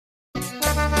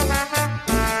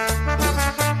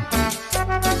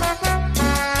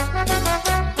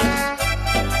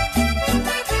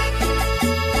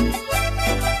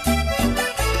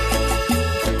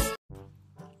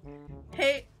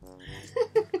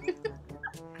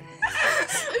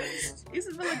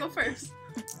first.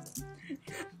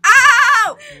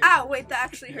 Ow! Ow, wait, that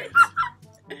actually hurts.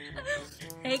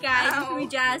 Hey guys, Ow. it's me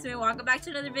Jasmine. Welcome back to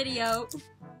another video.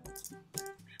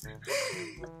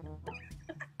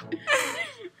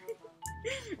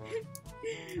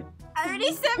 I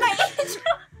already said my intro.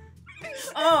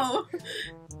 Oh.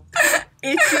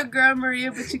 It's your girl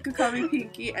Maria, but you could call me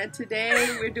Pinky, and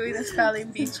today we're doing the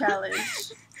spelling bee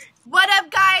challenge. What up,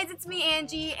 guys? It's me,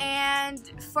 Angie, and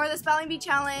for the spelling bee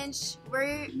challenge,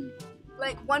 we're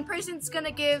like one person's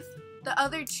gonna give the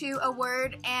other two a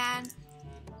word, and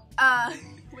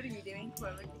what are you doing?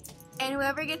 And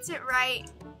whoever gets it right,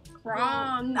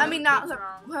 Wrong. I mean not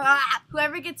wrong.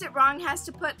 whoever gets it wrong has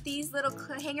to put these little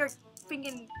hanger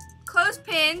freaking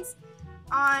clothespins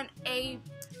on a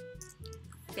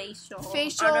Facial.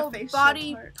 facial facial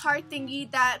body part. part thingy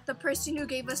that the person who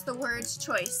gave us the words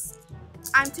choice.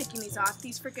 I'm taking these off.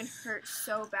 These freaking hurt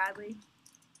so badly.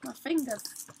 My fingers.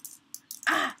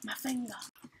 Ah, my finger.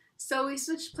 So we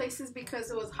switched places because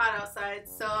it was hot outside.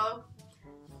 So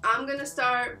I'm gonna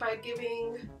start by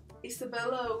giving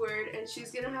Isabella a word, and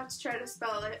she's gonna have to try to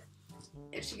spell it.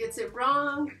 If she gets it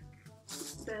wrong,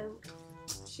 then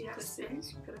she has to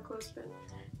put a clothespin.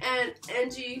 And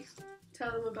Angie,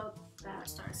 tell them about that.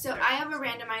 So I have a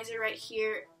randomizer right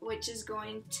here, which is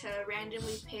going to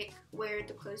randomly pick where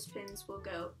the clothespins will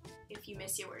go if you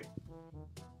miss your word.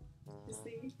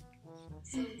 See?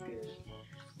 Sounds good.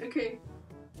 Okay.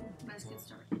 Let's get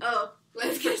started. Oh,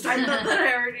 let's get started. I thought that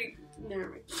I already. Never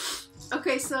mind.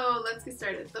 Okay, so let's get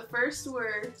started. The first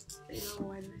word. I don't know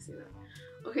why did I say that.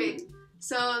 Okay,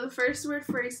 so the first word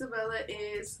for Isabella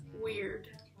is weird.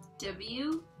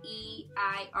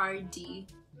 W-E-I-R-D.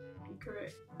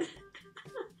 Correct.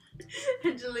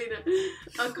 Angelina,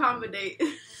 accommodate.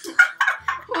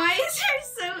 Why is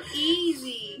yours so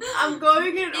easy? I'm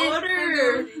going in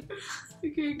order.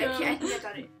 Okay, go. Okay, I think I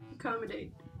got it.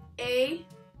 Accommodate.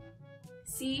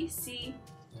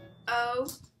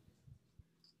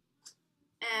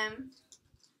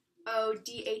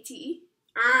 A-C-C-O-M-O-D-A-T-E.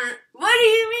 What do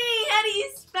you mean? How do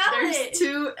you spell There's it?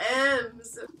 two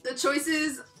M's. The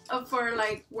choices for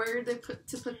like where they put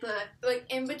the Like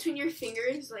in between your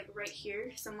fingers, like right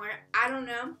here somewhere. I don't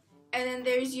know. And then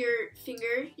there's your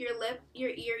finger, your lip, your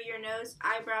ear, your nose,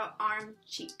 eyebrow, arm,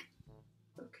 cheek.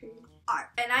 okay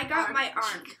And I got Arm, my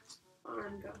arm.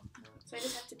 arm go. So I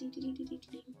just have to do. You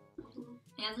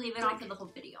have to leave it on for the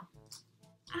whole video.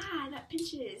 Ah, that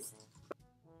pinches.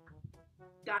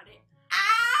 Got it.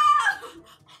 Ow!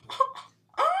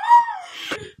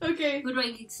 Okay, Who do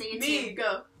I say it me to?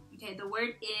 go. Okay, the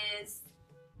word is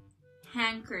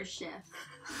handkerchief.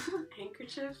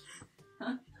 Handkerchief.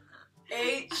 Huh?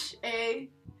 H-A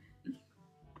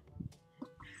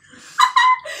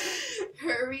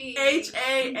Hurry.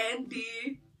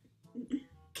 H-A-N-D-K.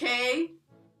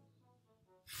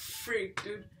 Freak,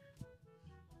 dude.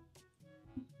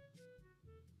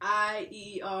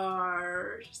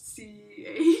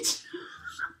 I-E-R-C-H.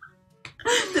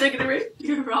 Did I get it right?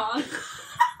 You're wrong.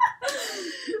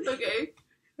 Okay.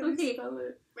 How do you Okay. spell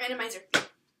it? Randomizer.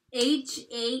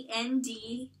 H-A-N-D-K-E-R.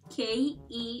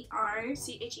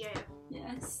 C-H-E-I-F.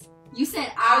 Yes. You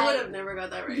said I would have never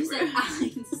got that right. You said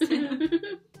I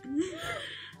instead.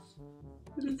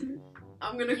 What is it?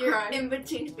 I'm gonna You're cry. in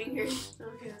between fingers.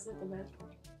 Okay, that's not the bad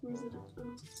part. Where's it?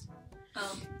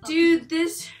 Oh. Dude,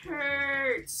 this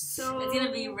hurts so It's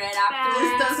gonna be red This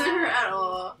afterwards. doesn't hurt at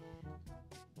all.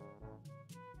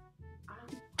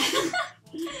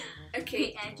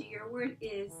 Okay, Angie, your word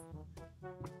is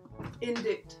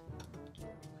Indict.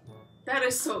 That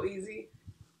is so easy.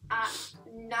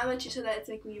 Now that you said that, it's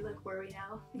making me look worried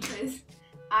now. Because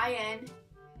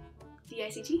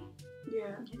I-N-D-I-C-T?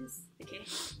 Yeah. Yes. Okay.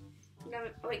 No,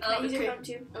 wait, can I use your phone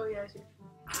too? Oh yeah, sure.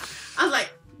 I was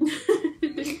like,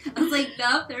 I was like,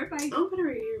 no, they're fine. I'll put it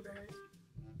right here, bro.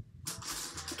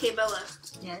 Okay, Bella.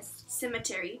 Yes.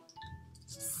 Cemetery.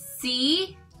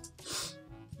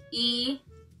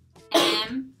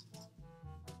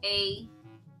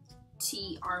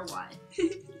 C-E-M-A-T-R-Y.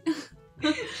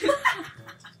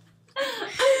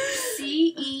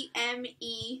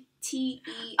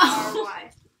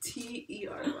 C-E-M-E-T-E-R-Y.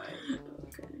 T-E-R-Y.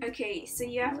 Okay. Okay, so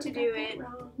you have to do it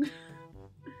Wrong.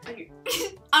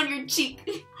 on your cheek.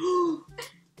 You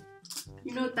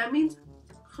know what that means?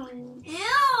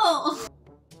 Ew!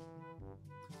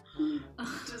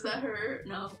 Does that hurt?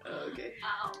 No. Oh, okay.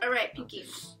 Ow. Alright, Pinky.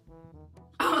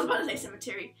 I was about to say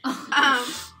cemetery.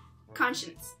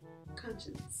 Conscience.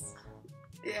 Conscience.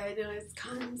 Yeah, I know it's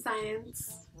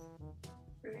science.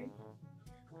 Right?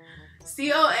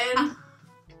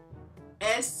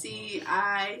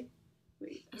 C-O-N-S-C-I.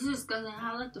 Wait. This is disgusting. I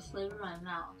have like the flavor in my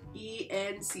mouth.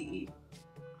 E-N-C-E.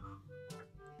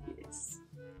 Yes.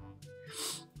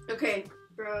 Okay,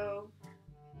 Bro.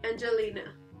 Angelina.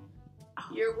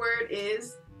 Your word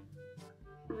is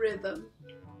rhythm.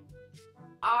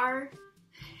 RHYTHUM.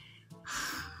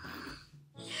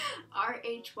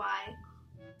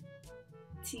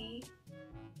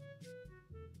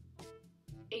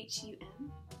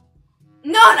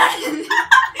 No.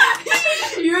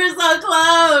 You're so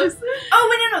close. Oh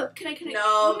wait, no. Can I?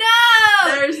 No.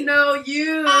 No. There's no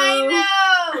you. I know.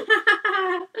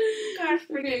 Gosh,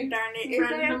 Okay. freaking darn it!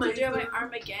 If I have to do my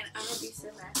arm again, I'm gonna be so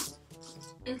mad.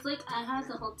 It's like I had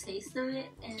the whole taste of it,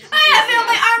 and it's I have it on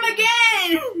my arm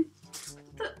again.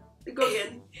 Go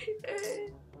again.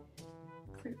 It's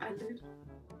like eyelid.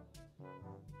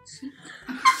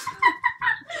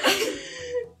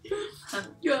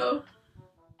 Go.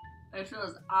 It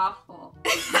feels awful.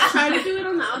 Try to do it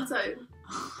on the outside.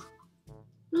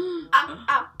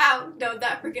 Ow. No,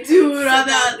 that freaking Dude, hurts on so that.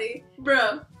 badly.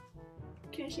 Bro.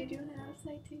 Can she do it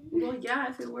outside too? Well, yeah,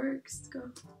 if it works.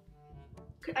 Go.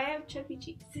 I have chubby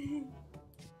cheeks.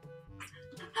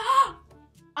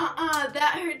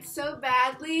 That hurts so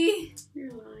badly.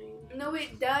 You're lying. No,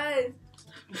 it does.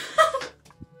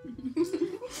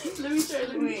 Let me try.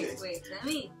 Wait, let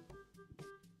me.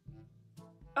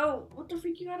 Oh, what the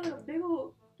freak? You got a big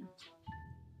old.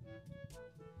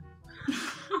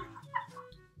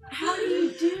 How do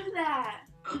you do that?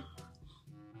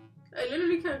 I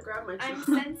literally can't grab my I'm cheek.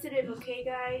 sensitive, okay,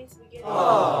 guys? We get it. Aww.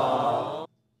 Ow.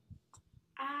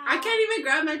 I can't even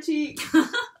grab my cheek. Ow.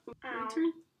 My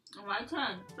turn. My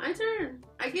turn. My turn.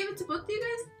 I gave it to both of you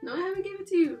guys? No, I haven't given it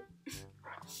to you.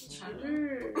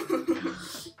 Sure.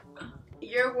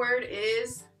 Your word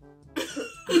is...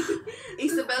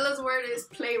 Isabella's word is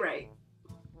playwright.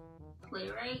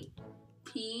 Playwright.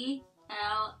 PLAYRIGHT.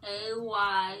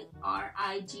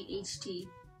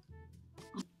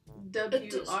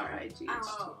 WRIGHT.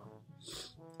 Ow.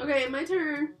 Okay, my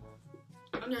turn.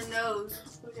 On your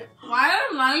nose. Okay. Why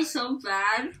am I so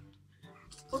bad?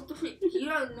 What the freak? You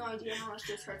have no idea how much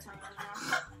this hurts on my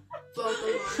mouth.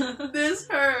 Both of them. This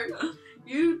hurts.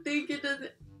 You think it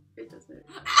doesn't? It doesn't.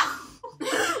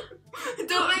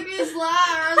 Don't make me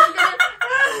laugh. I'm gonna...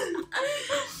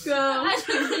 Go. I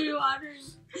should be watering.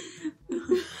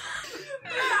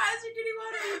 My eyes are getting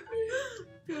watery.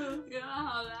 Go. You know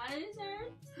how bad it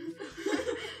hurts?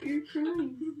 You're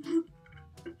crying.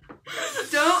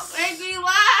 Don't make me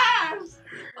laugh.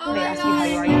 Oh They my ask you how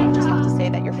you are, you just have to say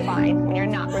that you're fine when you're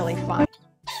not really fine.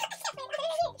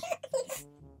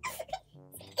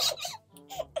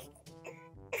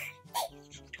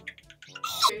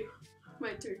 Okay,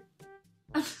 my turn.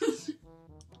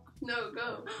 No,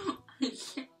 go.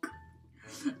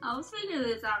 I'll figure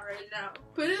this out right now.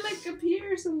 Put it like up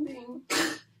here or something.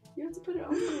 You have to put it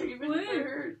on there, even if it Where?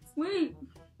 hurts. Wait.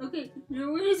 Okay,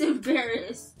 your word is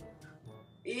embarrassed.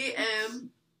 EMB.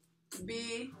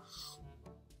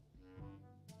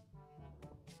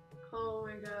 Oh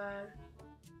my god.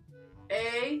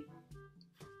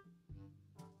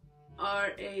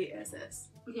 ARASS.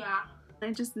 Yeah.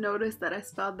 I just noticed that I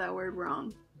spelled that word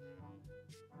wrong.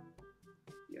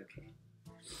 You okay?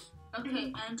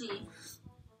 Okay, Angie.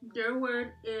 Your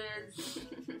word is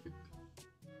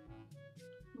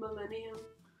Millennium.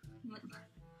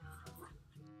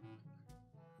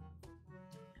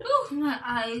 Ooh, my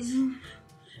eyes.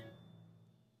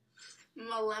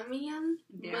 Millennium.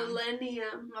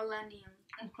 Millennium. Millennium.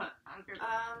 Okay,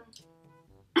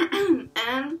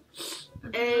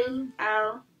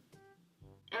 MAL.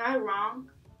 Am I wrong?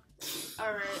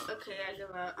 Alright, okay, I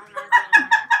give up. I'm not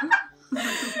doing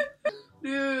that.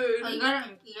 Dude. Oh, you got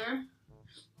an ear?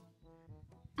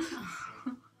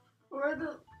 Where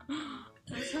the...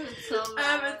 This hurts so I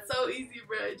have bad. it so easy,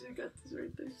 bro. I just got this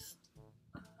right there.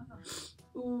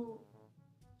 Ooh.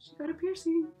 She got a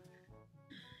piercing.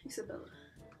 Isabella.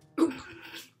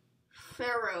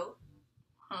 Pharaoh.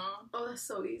 Huh? Oh, that's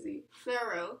so easy.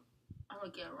 Pharaoh. I'm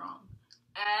gonna get it wrong.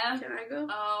 Can I go?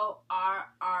 F-O-R-R-O.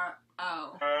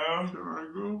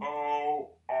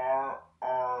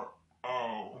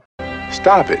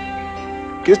 Stop it.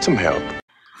 Get some help.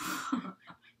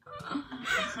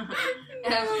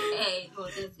 F-A.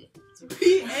 What is it?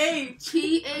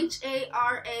 PH.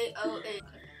 Pharaoa.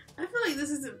 I feel like this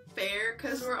isn't fair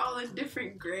because we're all in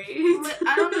different grades. Wait,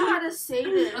 I don't know how to say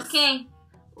this. Okay.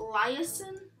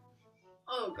 Liaison?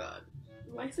 Oh god.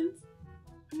 License?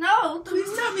 No.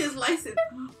 Please tell me it's license.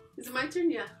 Is it my turn?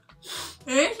 Yeah.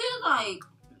 This is like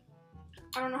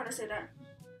I don't know how to say that.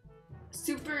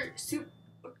 Supersede.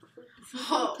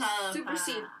 Oh,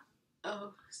 supersede.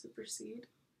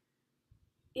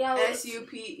 Yeah.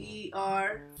 SUPERSEED.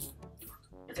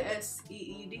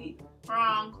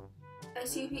 wrong.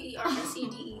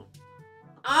 SUPERSEDE.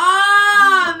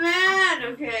 Ah, man.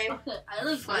 Okay. Okay, I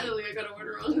like Finally, I got a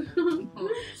word wrong.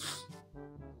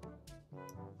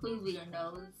 Please be your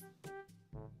nose.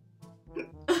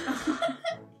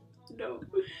 No.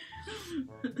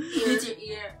 It's your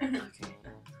ear. Okay.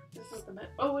 That's not the bad.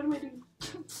 Oh, what am I doing?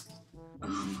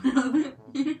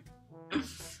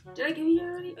 Did I give you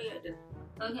already? Oh, yeah, I did.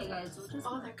 Okay, guys, we'll just.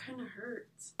 Oh, that kind of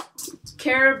hurts.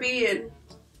 Caribbean.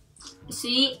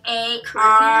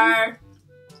 CARRIVANA.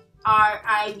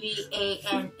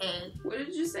 What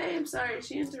did you say? I'm sorry,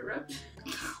 she interrupted.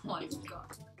 Oh my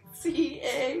god.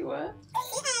 CA what?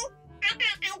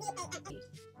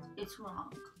 It's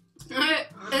wrong.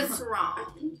 It's I wrong.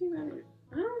 think you got it.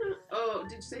 I don't know. Oh,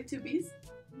 did you say 2 B's?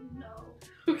 No.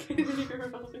 Okay, then you're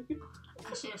wrong.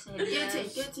 I should have said yes.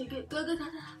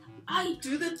 I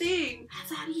do the thing.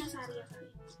 Sorry.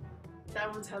 That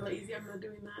one's hella easy. I'm not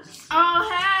doing that. Oh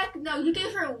heck no! You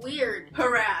gave her weird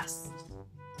Harass.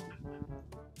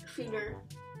 finger.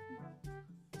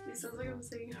 It sounds like I'm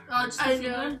saying Oh, just I a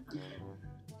finger? know.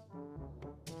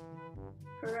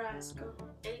 harass. Go.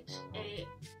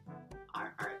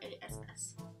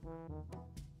 HARRASS.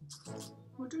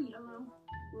 What are yellow?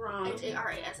 Wrong.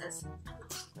 HARASS.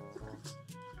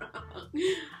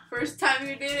 First time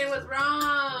you did it was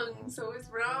wrong, so it's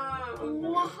wrong.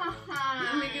 You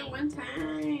only get one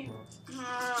time.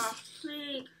 Ah,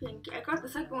 freak. I got the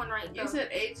second one right though. You said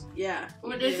H. Yeah.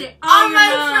 What you is did. it? Oh you're my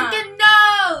not. freaking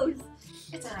nose!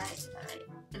 It's alright. It's alright.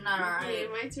 It's not Okay,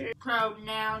 alright. my turn.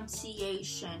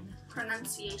 Pronunciation.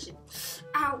 Pronunciation.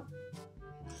 Ow.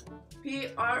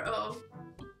 PRONOUN.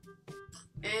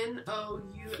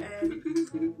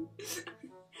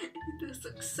 This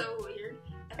looks so weird.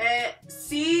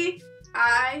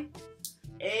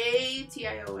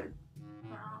 CIATION.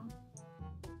 Wrong.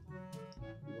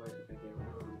 What did I get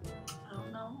wrong? I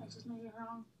don't know. I just know you're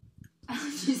wrong.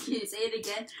 Just kidding. Say it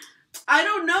again. I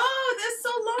don't know. That's so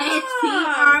long. It's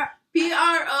PRONOUN.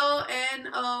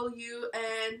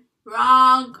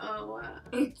 Wrong. Oh, wow.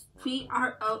 It's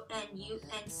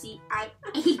PRONUNCIATION. I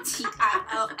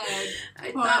thought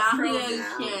pronoun.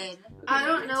 Pronunciation. I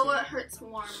don't know what hurts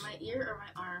more, my ear or my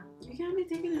arm. You can't be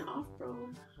taking it off, bro.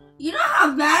 You know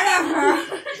how bad it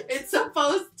hurts. It's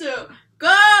supposed to. Go,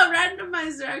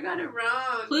 randomizer. I got it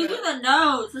wrong. Please do the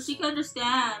nose so she can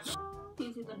understand.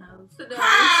 Please do the nose. The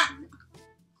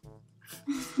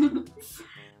nose.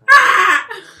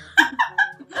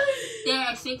 There,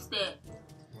 I fixed it.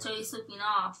 So you're slipping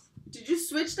off. Did you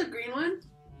switch the green one?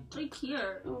 Right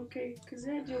here. Okay, because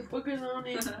it had your boogers on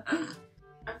it.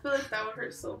 I feel like that would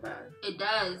hurt so bad. It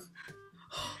does.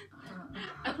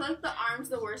 I feel like the arm's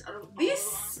the worst out of all These of them.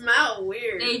 smell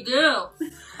weird. They do.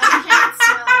 I can't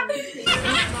smell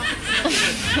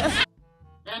anything.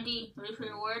 Andy, ready for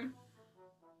your word?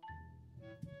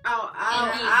 Ow,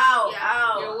 ow, Andy, ow, yeah,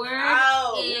 ow. Your word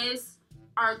ow. is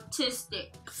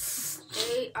artistic.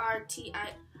 ARTI.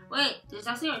 Wait, does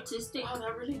that say artistic? Oh,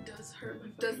 that really does hurt my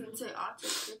fucking- Doesn't say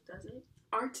autistic, does it?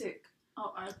 Arctic.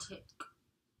 Oh, arctic.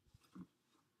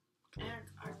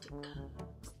 Antarctica.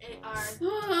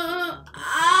 Ow!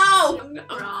 I'm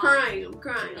Wrong. crying. I'm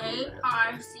crying.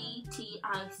 ARCTIC.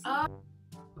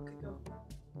 Okay, go.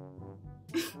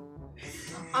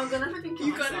 I'm gonna freaking kill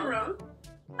You got it myself. wrong.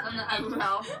 On the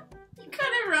eyebrow. You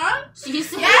got it wrong. She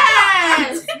said.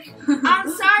 Yes! I'm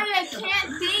sorry, I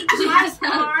can't think. My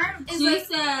arm is She like.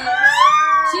 said.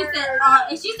 She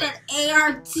said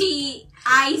ARTIC.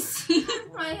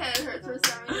 My head hurts for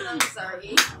some reason. I'm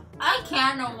sorry. I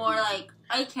can't no more. Like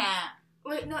I can't.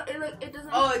 Wait, no, it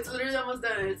doesn't. Oh, it's literally almost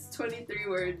done. It's 23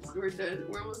 words. We're done.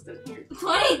 We're almost done here.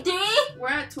 23. We're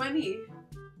at 20.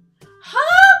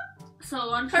 So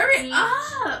one. Hurry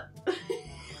up!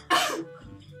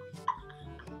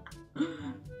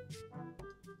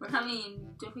 We're having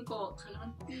difficult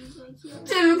technical here.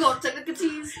 Difficult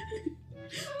technicalities.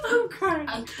 I'm crying.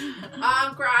 I can't.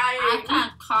 I'm crying. I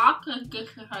can't talk and get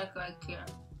like here.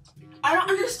 I don't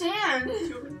understand. Do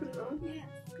you want me to put it on?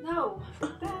 No.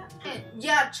 Fuck that.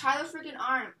 Yeah, try the freaking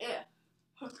arm. It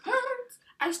hurts.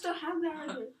 I still have that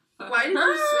right here. Why did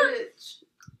you switch?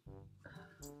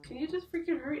 Can you just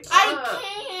freaking hurry up?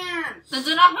 I can't. So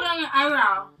do not put it on your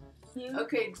eyebrow.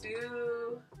 Okay,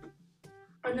 do...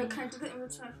 Oh no, can I do the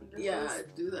image on my finger? Yeah, please?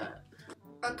 do that.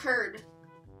 Occurred.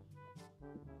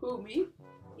 Who, me?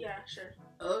 Yeah, sure.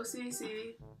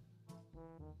 OCCURED.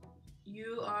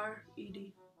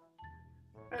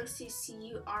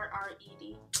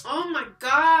 OCCURRED. Oh my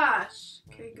gosh!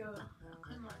 Okay, go.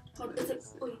 Hold, it's like,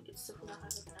 wait, it's so not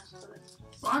like that.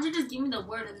 Why don't you just give me the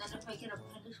word and then if I get a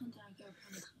punishment, then I get a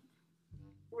punishment.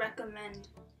 Recommend.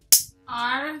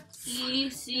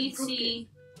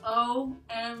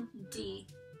 RECCOMD.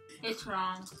 It's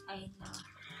wrong. I know.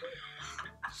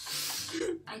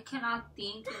 I cannot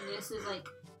think, and this is like.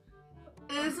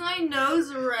 Is my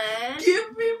nose red?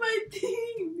 Give me my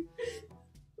thing.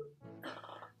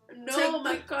 No, Take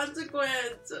my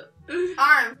consequence.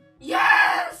 Arm.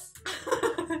 Yes!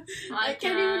 I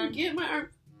can't even get my arm.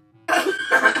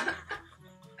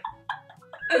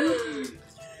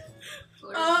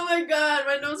 Oh my god,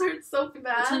 my nose hurts so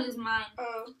bad. Which one is mine?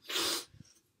 Oh.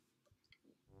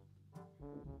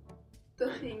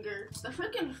 The finger. The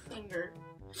freaking finger.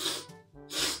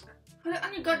 Put it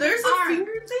on your goddamn There's arm. a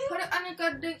finger thing? Put it on your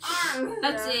goddamn arm.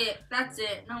 That's it. That's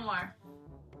it. No more.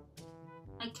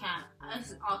 I can't.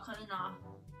 It's all coming off.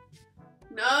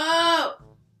 No!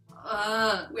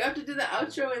 We have to do the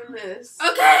outro in this.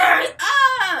 Okay,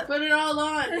 ah! Put it all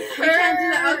on. We can't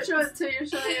do the outro until you're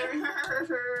showing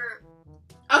everything.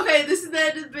 Okay, this is the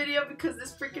end of the video because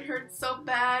this freaking hurts so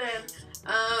bad. And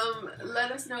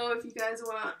let us know if you guys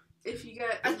want. If you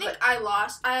guys, I think I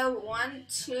lost. I have 1,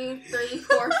 2, 3,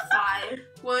 4, 5.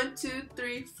 1, 2,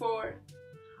 3, 4.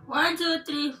 1, 2,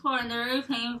 3, 4, and they're really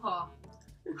painful.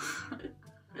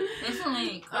 This one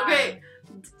made me cry. Okay.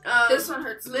 This one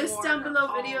hurts List more down than below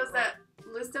all videos of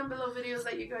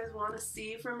that you guys want to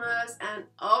see from us. And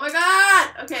oh my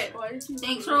god. Okay.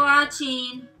 Thanks for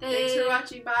watching. Thanks for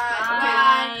watching. Bye.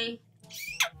 Bye.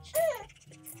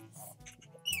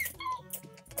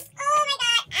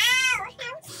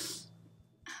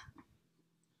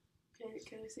 Okay.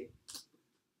 Can I see?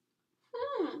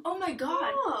 Oh my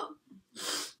god. Oh.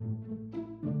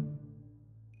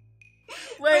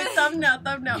 Wait, thumbnail.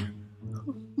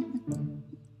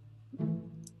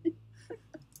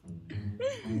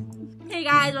 Hey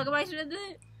guys, welcome back to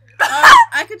the.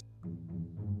 I could.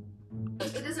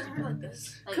 It doesn't hurt like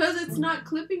this. Because it's not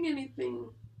clipping anything.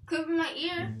 Clip in my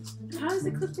ear. How is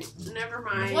it clipping? Never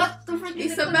mind. What the frick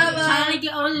is it? Isabella. Trying to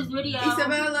get over this video.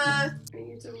 Isabella.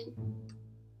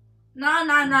 No.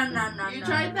 You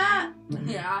tried that?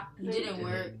 Yeah, it No, you didn't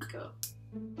work. Go.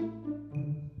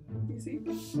 You see?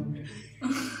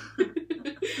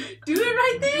 Do it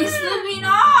right there. It's slipping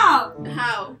off.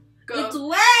 How? Go. It's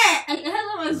wet. I have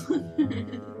my.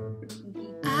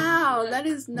 Ow, that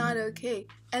is not okay.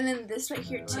 And then this right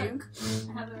here too.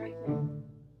 I have it right there.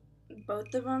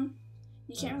 Both of them.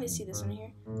 You can't really see this one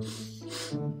here.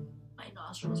 My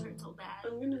nostrils hurt so bad.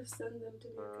 I'm gonna send them to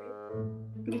me,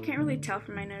 okay? You can't really tell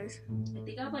from my nose. I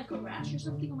think I have like a rash or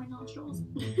something on my nostrils.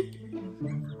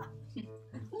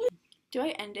 Do I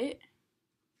end it?